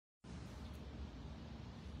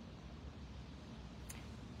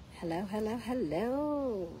Hello, hello,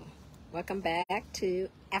 hello. Welcome back to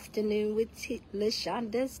Afternoon with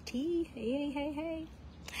LaShaunda's Tea. Hey.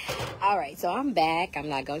 All right, so I'm back. I'm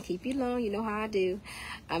not going to keep you long. You know how I do.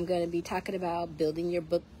 I'm going to be talking about building your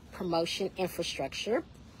book promotion infrastructure,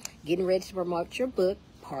 getting ready to promote your book,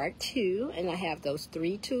 part 2. And I have those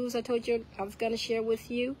 3 tools I told you I was going to share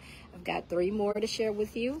with you. I've got 3 more to share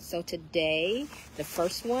with you. So today, the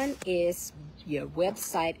first one is your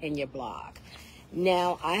website and your blog.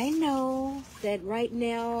 Now, I know that right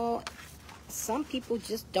now, some people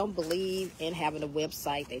just don't believe in having a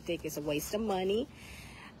website. They think it's a waste of money.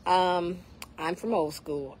 I'm from old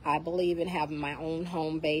school. I believe in having my own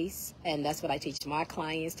home base, and that's what I teach my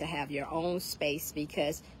clients, to have your own space,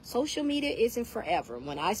 because social media isn't forever.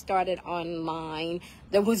 When I started online,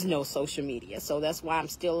 there was no social media, so that's why I'm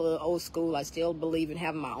still a little old school. I still believe in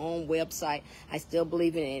having my own website. I still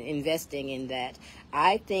believe in investing in that.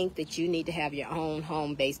 I think that you need to have your own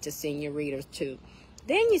home base to send your readers to.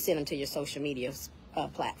 Then you send them to your social media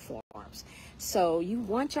platforms. So you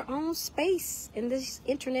want your own space in this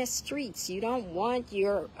internet streets. You don't want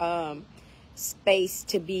your space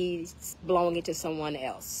to be belonging to someone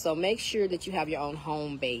else. So make sure that you have your own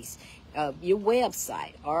home base, your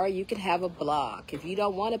website, or you can have a blog. If you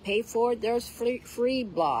don't want to pay for it, there's free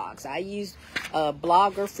blogs. I used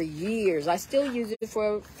Blogger for years. I still use it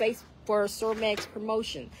for Surmax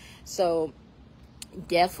promotion. So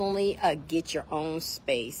definitely get your own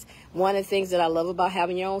space. One of the things that I love about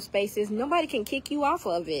having your own space is nobody can kick you off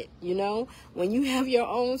of it. You know, when you have your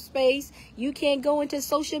own space, you can't go into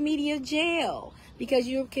social media jail, because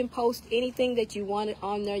you can post anything that you want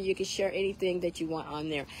on there. You can share anything that you want on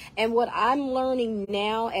there. And what I'm learning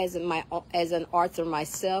now as an author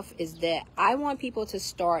myself is that I want people to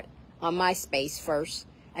start on my space first,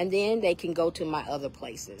 and then they can go to my other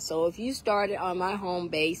places. So if you started on my home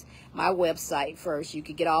base, my website first, you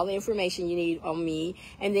could get all the information you need on me.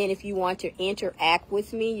 And then if you want to interact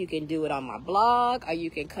with me, you can do it on my blog, or you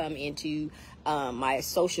can come into my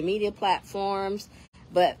social media platforms.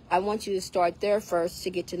 But I want you to start there first to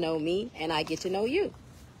get to know me, and I get to know you.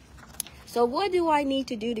 So what do I need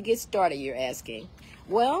to do to get started, you're asking?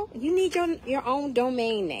 Well, you need your own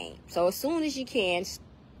domain name. So as soon as you can,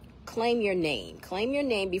 claim your name. Claim your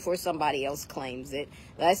name before somebody else claims it.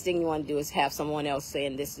 Last thing you want to do is have someone else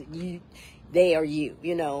saying this, they or you,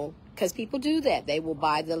 you know, because people do that. They will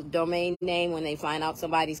buy the domain name when they find out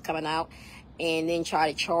somebody's coming out, and then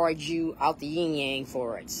try to charge you out the yin yang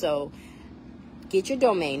for it. So get your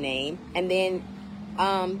domain name, and then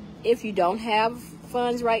if you don't have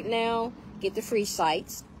funds right now, get the free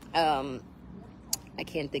sites. I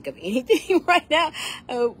can't think of anything right now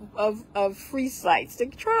of free sites to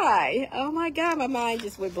try. Oh my God, my mind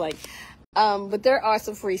just went blank. But there are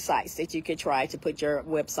some free sites that you could try to put your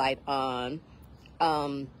website on.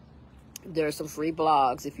 There are some free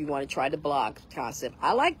blogs if you want to try the blog concept.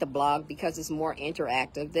 I like the blog because it's more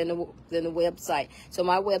interactive than the website. So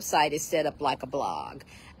my website is set up like a blog,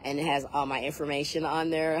 and it has all my information on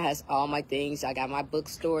there. It has all my things. I got my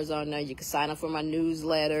bookstores on there. You can sign up for my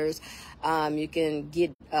newsletters. You can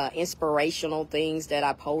get inspirational things that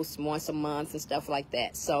I post once a month and stuff like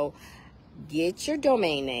that. So get your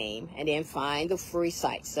domain name, and then find the free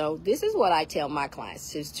site. So this is what I tell my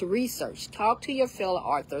clients, is to research. Talk to your fellow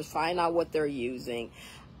authors. Find out what they're using.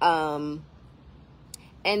 And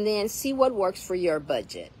then see what works for your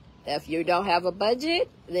budget. If you don't have a budget,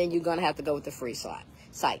 then you're going to have to go with the free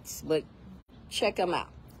sites. But check them out.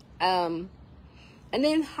 And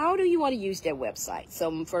then how do you want to use their website?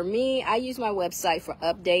 So for me, I use my website for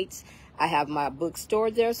updates. I have my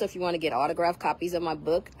bookstore there, so if you want to get autographed copies of my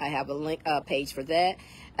book, I have a link page for that.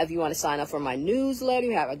 If you want to sign up for my newsletter,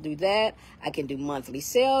 you have to do that. I can do monthly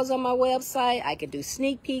sales on my website. I can do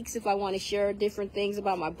sneak peeks if I want to share different things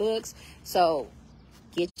about my books. So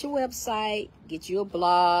get your website, get you a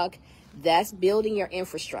blog. That's building your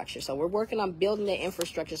infrastructure. So we're working on building the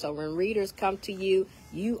infrastructure, so when readers come to you,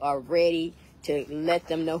 you are ready to let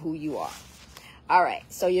them know who you are. All right,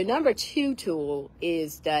 so your number 2 tool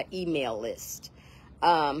is the email list.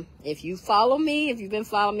 If you follow me, if you've been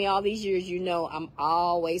following me all these years, you know I'm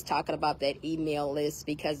always talking about that email list,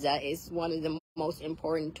 because that is one of the most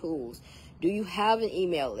important tools. Do you have an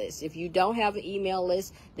email list? If you don't have an email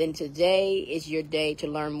list, then today is your day to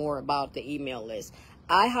learn more about the email list.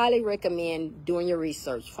 I highly recommend doing your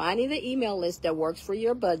research, finding the email list that works for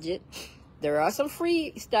your budget. There are some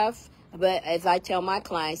free stuff, but as I tell my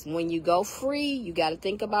clients, when you go free, you got to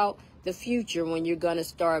think about the future when you're going to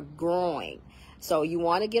start growing. So you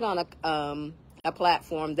want to get on a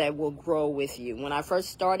platform that will grow with you. When I first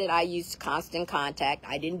started, I used Constant Contact.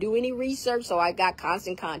 I didn't do any research, so I got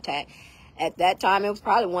Constant Contact. At that time, it was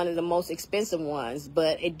probably one of the most expensive ones,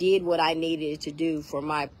 but it did what I needed to do for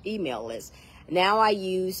my email list. Now I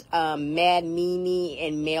use Mad Mimi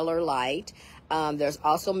and MailerLite. There's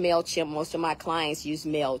also MailChimp. Most of my clients use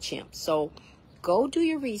MailChimp. So go do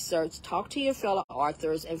your research, talk to your fellow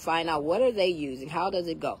authors, and find out what are they using, how does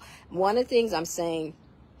it go. One of the things I'm saying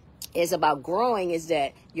is about growing is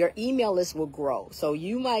that your email list will grow. So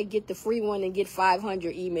you might get the free one and get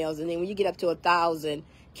 500 emails, and then when you get up to 1,000,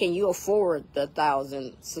 can you afford the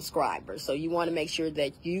 1,000 subscribers? So you want to make sure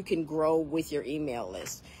that you can grow with your email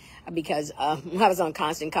list. Because when I was on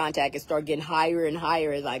Constant Contact, it started getting higher and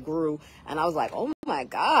higher as I grew, and I was like, oh my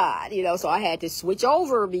God, you know, so I had to switch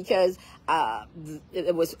over because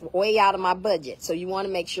it was way out of my budget. So you want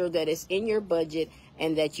to make sure that it's in your budget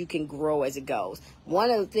and that you can grow as it goes.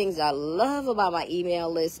 One of the things I love about my email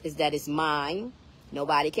list is that it's mine.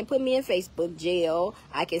 Nobody can put me in Facebook jail.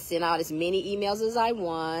 I can send out as many emails as I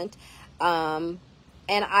want.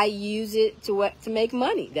 And I use it to make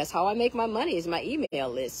money. That's how I make my money, is my email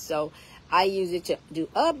list. So I use it to do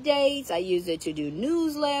updates. I use it to do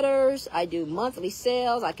newsletters. I do monthly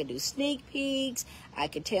sales. I can do sneak peeks. I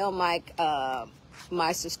can tell my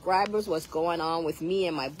my subscribers what's going on with me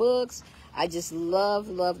and my books. I just love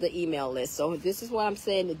the email list. So this is what I'm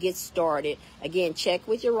saying to get started. Again, check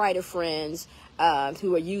with your writer friends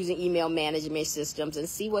who are using email management systems and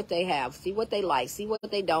see what they have, see what they like, see what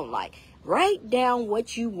they don't like. Write down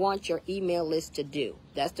what you want your email list to do.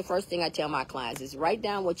 That's the first thing I tell my clients, is write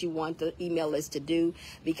down what you want the email list to do,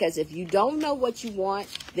 because if you don't know what you want,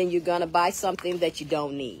 then you're going to buy something that you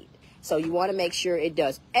don't need. So you want to make sure it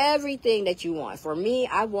does everything that you want. For me,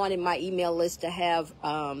 I wanted my email list to have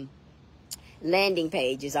landing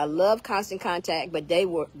pages. I love Constant Contact, but they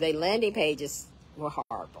landing pages were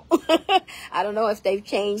horrible. I don't know if they've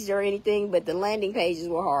changed or anything, but the landing pages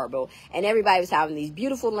were horrible. And everybody was having these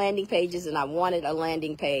beautiful landing pages, and I wanted a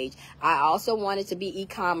landing page. I also wanted to be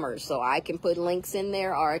e-commerce, so I can put links in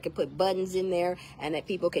there, or I can put buttons in there, and that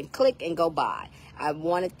people can click and go buy.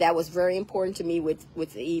 That was very important to me with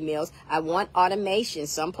the emails. I want automation.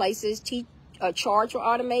 Some places charge for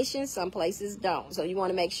automation, some places don't. So you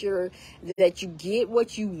want to make sure that you get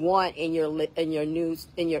what you want in your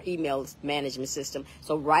email management system.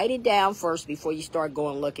 So write it down first before you start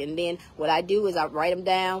going looking. And then what I do is I write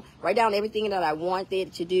down everything that I want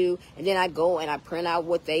it to do, and then I go and I print out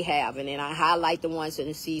what they have, and then I highlight the ones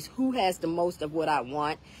and see who has the most of what I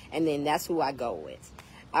want, and then that's who I go with.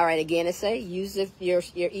 All right, again, I say use your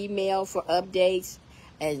email for updates.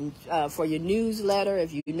 And for your newsletter,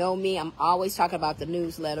 if you know me, I'm always talking about the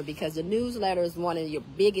newsletter, because the newsletter is one of your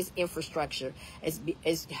biggest infrastructure.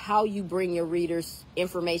 It's how you bring your readers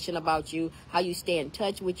information about you, how you stay in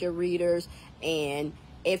touch with your readers. And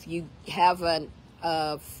if you have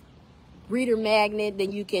a reader magnet,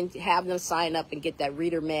 then you can have them sign up and get that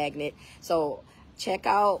reader magnet. So check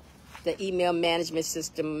out the email management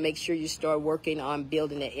system. Make sure you start working on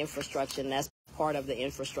building that infrastructure, and that's part of the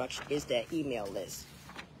infrastructure, is that email list.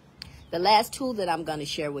 The last tool that I'm going to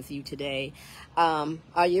share with you today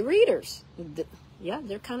are your readers. Yeah,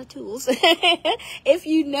 they're kind of tools. If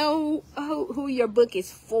you know who your book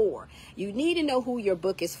is for, you need to know who your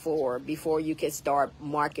book is for before you can start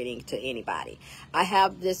marketing to anybody. I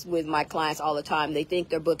have this with my clients all the time. They think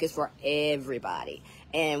their book is for everybody.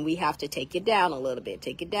 And we have to take it down a little bit,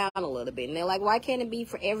 And they're like, why can't it be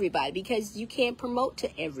for everybody? Because you can't promote to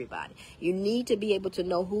everybody. You need to be able to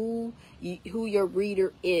know who your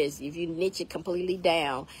reader is, if you niche it completely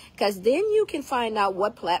down. Because then you can find out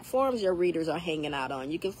what platforms your readers are hanging out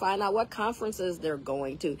on. You can find out what conferences they're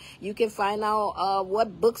going to. You can find out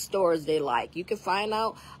what bookstores they like. You can find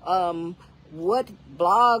out what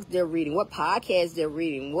blogs they're reading, what podcasts they're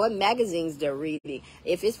reading, what magazines they're reading.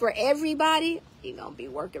 If it's for everybody, you're going to be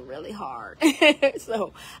working really hard.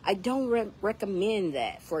 So I don't recommend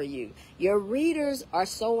that for you. Your readers are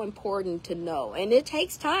so important to know, and it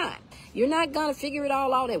takes time. You're not going to figure it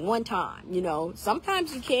all out at one time. You know,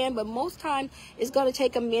 sometimes you can, but most times it's going to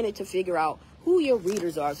take a minute to figure out who your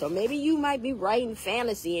readers are. So maybe you might be writing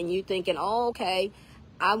fantasy and you're thinking, oh, okay,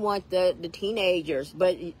 I want the teenagers,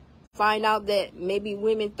 but find out that maybe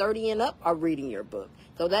women 30 and up are reading your book.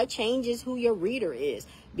 So that changes who your reader is,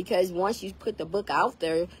 because once you put the book out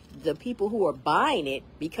there, the people who are buying it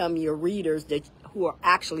become your readers who are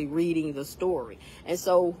actually reading the story. And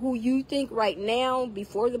so who you think right now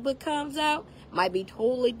before the book comes out might be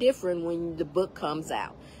totally different when the book comes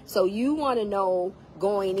out. So you want to know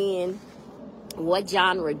going in, what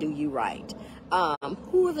genre do you write?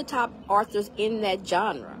 Who are the top authors in that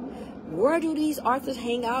genre? Where do these authors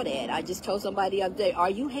hang out at? I just told somebody the other day, are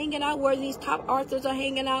you hanging out where these top authors are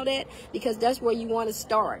hanging out at? Because that's where you want to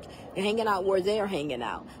start. You're hanging out where they're hanging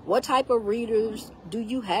out. What type of readers do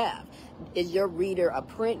you have? Is your reader a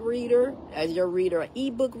print reader? Is your reader an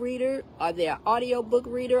ebook reader? Are they an audiobook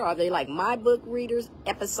reader? Are they like my book readers,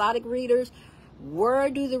 episodic readers? Where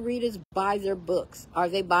do the readers buy their books? Are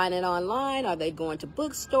they buying it online? Are they going to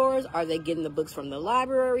bookstores? Are they getting the books from the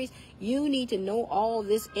libraries? You need to know all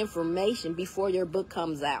this information before your book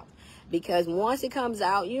comes out. Because once it comes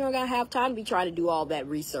out, you're not going to have time to be trying to do all that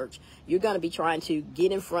research. You're going to be trying to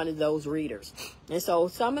get in front of those readers. And so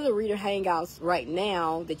some of the reader hangouts right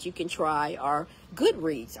now that you can try are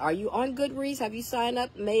Goodreads. Are you on Goodreads? Have you signed up,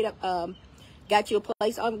 got you a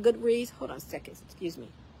place on Goodreads? Hold on a second. Excuse me.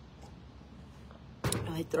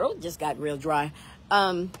 My throat just got real dry.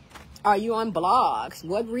 Are you on blogs?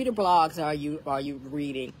 What reader blogs are you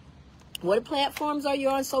reading? What platforms are you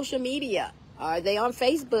on social media? Are they on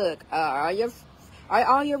Facebook? Are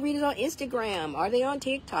all your readers on Instagram? Are they on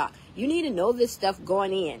TikTok? You need to know this stuff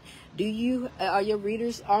going in. Are your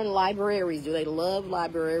readers on libraries? Do they love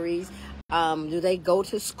libraries? Do they go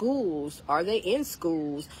to schools? Are they in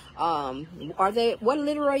schools? What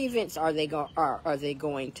literary events are they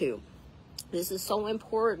going to? This is so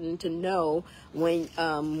important to know when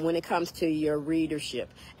it comes to your readership.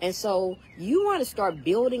 And so you want to start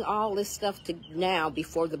building all this stuff now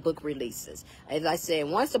before the book releases. As I said,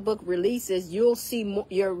 once the book releases, you'll see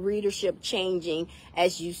your readership changing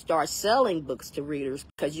as you start selling books to readers,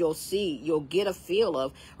 because you'll get a feel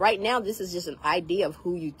of, right now, this is just an idea of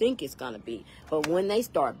who you think it's going to be. But when they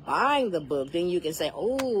start buying the book, then you can say,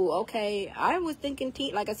 oh, okay, I was thinking,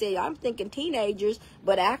 like I said, I'm thinking teenagers,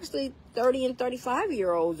 but actually 30 and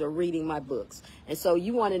 35-year-olds are reading my books. And so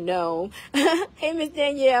you want to know, hey, Miss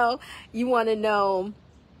Danielle, you want to know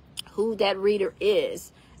who that reader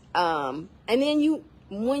is. And then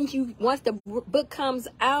once the book comes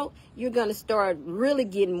out, you're going to start really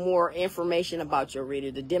getting more information about your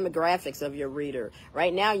reader, the demographics of your reader.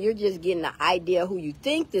 Right now, you're just getting an idea who you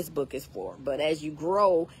think this book is for. But as you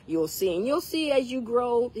grow, you'll see. And you'll see as you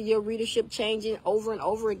grow, your readership changing over and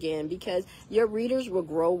over again, because your readers will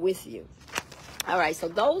grow with you. All right, so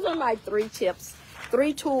those are my 3 tips,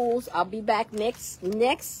 3 tools. I'll be back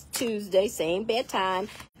next Tuesday, same bedtime,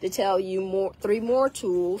 to tell you 3 more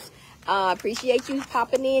tools. Appreciate you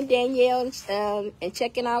popping in, Danielle, and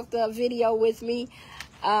checking out the video with me.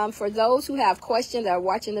 For those who have questions that are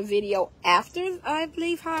watching the video after I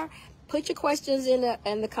leave her, put your questions in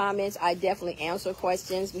the comments. I definitely answer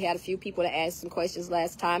questions. We had a few people that asked some questions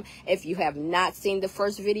last time. If you have not seen the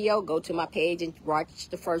first video, go to my page and watch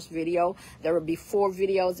the first video. There will be 4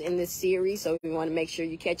 videos in this series, so you want to make sure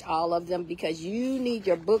you catch all of them, because you need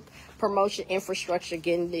your book promotion infrastructure,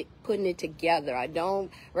 putting it together. I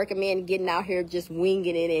don't recommend getting out here just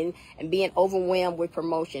winging it and being overwhelmed with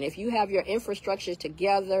promotion. If you have your infrastructure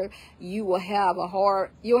together, you will have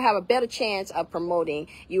you'll have a better chance of promoting.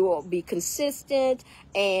 You will be consistent,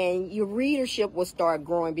 and your readership will start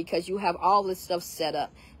growing because you have all this stuff set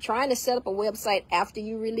up. Trying to set up a website after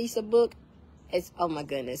you release a book, oh my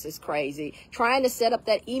goodness, it's crazy. Trying to set up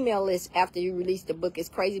that email list after you release the book is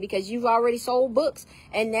crazy, because you've already sold books,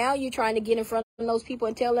 and now you're trying to get in front of those people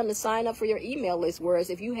and tell them to sign up for your email list. Whereas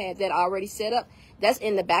if you had that already set up, that's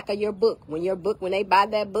in the back of your book. When they buy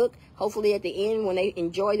that book, hopefully at the end, when they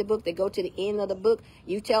enjoy the book, they go to the end of the book,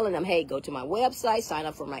 you telling them, hey, go to my website, sign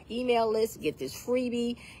up for my email list, get this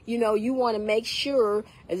freebie. You want to make sure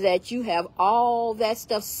that you have all that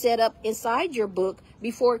stuff set up inside your book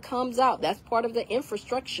before it comes out. That's part of the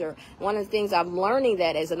infrastructure. One of the things I'm learning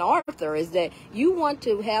that as an author is that you want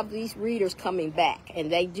to have these readers coming back,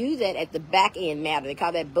 and they do that at the back end matter. They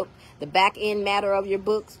call that book the back end matter of your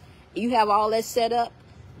books. You have all that set up,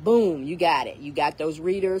 boom, you got it. You got those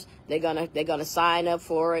readers. They're gonna sign up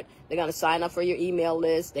for it. They're gonna sign up for your email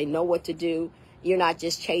list. They know what to do. You're not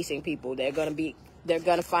just chasing people. They're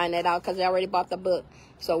gonna find that out because they already bought the book.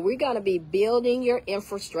 So we're gonna be building your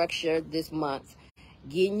infrastructure this month,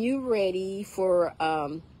 getting you ready for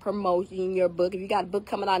promoting your book. If you got a book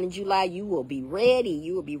coming out in July, you will be ready.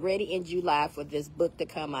 You will be ready in July for this book to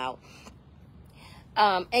come out.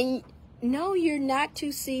 And no, you're not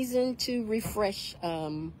too seasoned to refresh,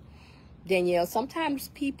 Danielle. Sometimes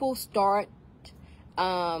people start,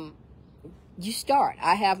 you start.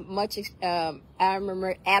 I have much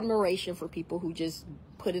admiration for people who just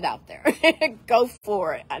put it out there. Go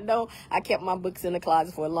for it. I know I kept my books in the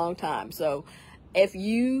closet for a long time. So if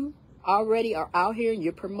you already are out here and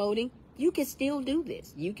you're promoting, you can still do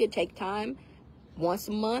this. You can take time once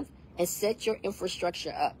a month and set your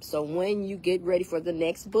infrastructure up. So when you get ready for the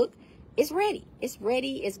next book, It's ready. It's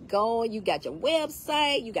ready. It's going. You got your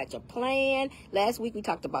website. You got your plan. Last week we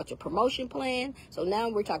talked about your promotion plan. So now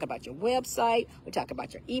we're talking about your website. We talk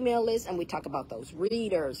about your email list, and we talk about those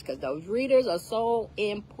readers, because those readers are so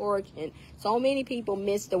important. So many people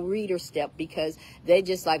miss the reader step because they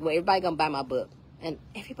just like, well, everybody gonna buy my book. And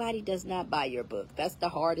everybody does not buy your book. That's the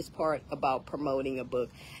hardest part about promoting a book,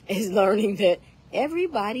 is learning that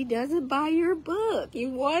everybody doesn't buy your book. You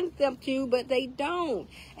want them to, but they don't.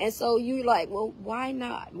 And so you're like, well, why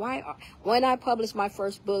not? When I published my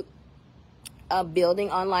first book,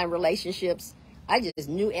 Building Online Relationships, I just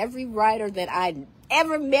knew every writer that I'd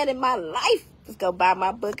ever met in my life was going to buy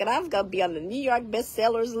my book, and I was going to be on the New York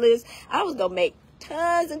bestsellers list. I was going to make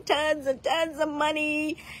tons and tons and tons of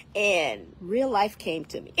money, and real life came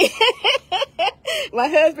to me. My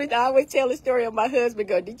husband, I always tell the story of my husband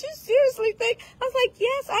going, did you seriously think? I was like,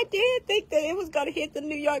 yes, I did think that it was going to hit the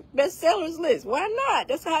New York bestsellers list. Why not?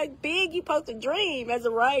 That's how big you're supposed to dream as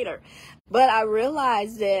a writer. But I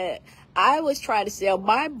realized that I was trying to sell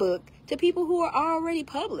my book to people who are already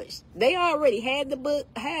published. They already had the book,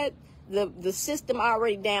 had the system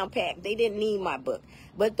already down packed. They didn't need my book.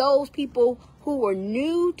 But those people who were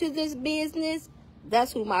new to this business,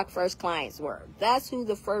 that's who my first clients were. That's who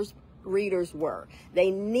the first readers were. They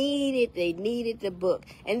needed the book.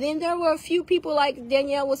 And then there were a few people, like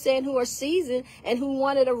Danielle was saying, who are seasoned and who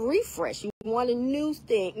wanted a refresh, who wanted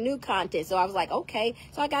new content. So I was like, okay.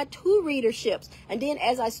 So I got 2 readerships. And then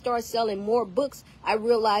as I started selling more books, I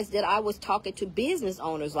realized that I was talking to business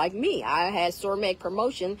owners like me. I had Sormec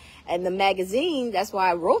Promotion and the magazine. That's why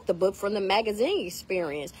I wrote the book, from the magazine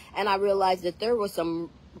experience. And I realized that there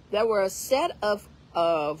were a set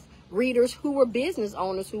of readers who were business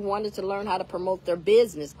owners who wanted to learn how to promote their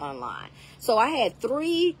business online. So I had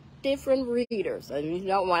 3 different readers. And you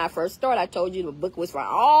know, when I first started, I told you the book was for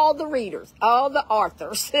all the readers, all the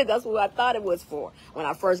authors. That's what I thought it was for when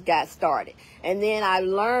I first got started. And then I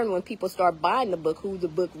learned, when people start buying the book, who the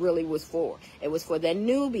book really was for. It was for that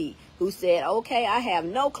newbie who said, okay, I have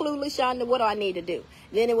no clue, LaShaunda, what do I need to do?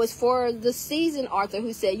 Then it was for the seasoned author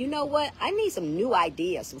who said, you know what, I need some new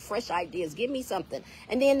ideas, some fresh ideas, give me something.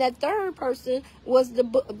 And then that third person was the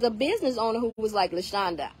business owner who was like,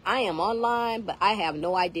 LaShaunda, I am online, but I have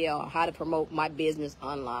no idea how to promote my business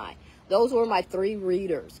online. Those were my 3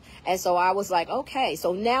 readers. And so I was like, okay,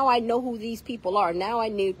 so now I know who these people are. Now I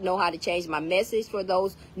know how to change my message for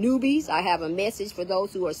those newbies. I have a message for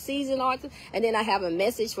those who are seasoned authors. And then I have a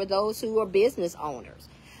message for those who are business owners.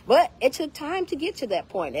 But it took time to get to that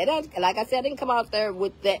point. Like I said, I didn't come out there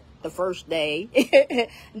with that the first day.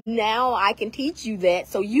 Now I can teach you that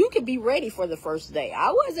so you can be ready for the first day.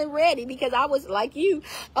 I wasn't ready because I was like you.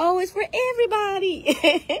 Oh, it's for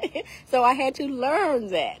everybody. So I had to learn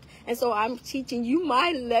that. And so I'm teaching you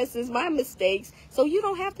my lessons, my mistakes, so you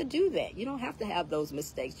don't have to do that. You don't have to have those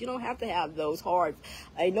mistakes. You don't have to have those hard,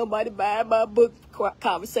 ain't nobody buying my book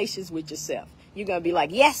conversations with yourself. You're going to be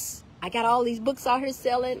like, yes, I got all these books out here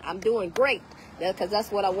selling. I'm doing great. Because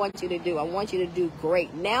that's what I want you to do. I want you to do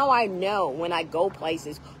great. Now I know when I go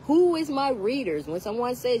places, who is my readers? When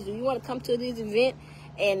someone says, do you want to come to this event?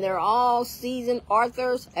 And they're all seasoned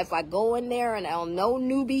authors. If I go in there and no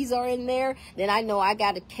newbies are in there, then I know I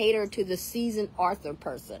got to cater to the seasoned author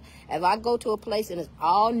person. If I go to a place and it's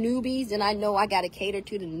all newbies, then I know I got to cater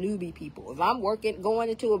to the newbie people. If I'm going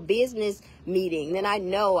into a business meeting, then I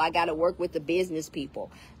know I got to work with the business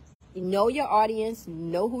people. You know your audience,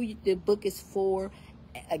 know who the book is for,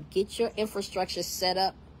 get your infrastructure set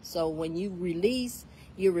up so when you release,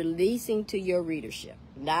 you're releasing to your readership,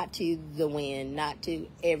 not to the wind, not to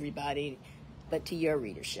everybody, but to your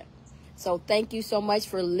readership. So thank you so much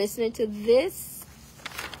for listening to this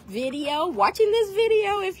video, watching this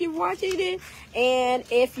video if you're watching it. And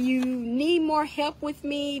if you need more help with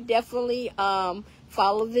me, definitely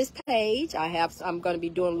follow this page. I'm going to be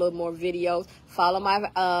doing a little more videos. Follow my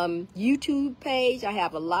YouTube page. I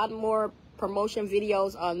have a lot more promotion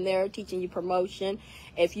videos on there teaching you promotion.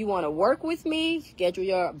 If you want to work with me, schedule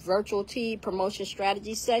your virtual promotion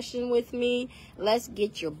strategy session with me. Let's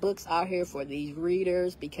get your books out here for these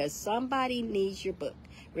readers, because somebody needs your book.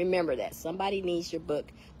 Remember that. Somebody needs your book,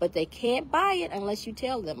 but they can't buy it unless you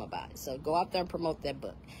tell them about it. So go out there and promote that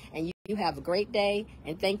book. And you have a great day,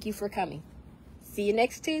 and thank you for coming. See you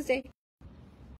next Tuesday.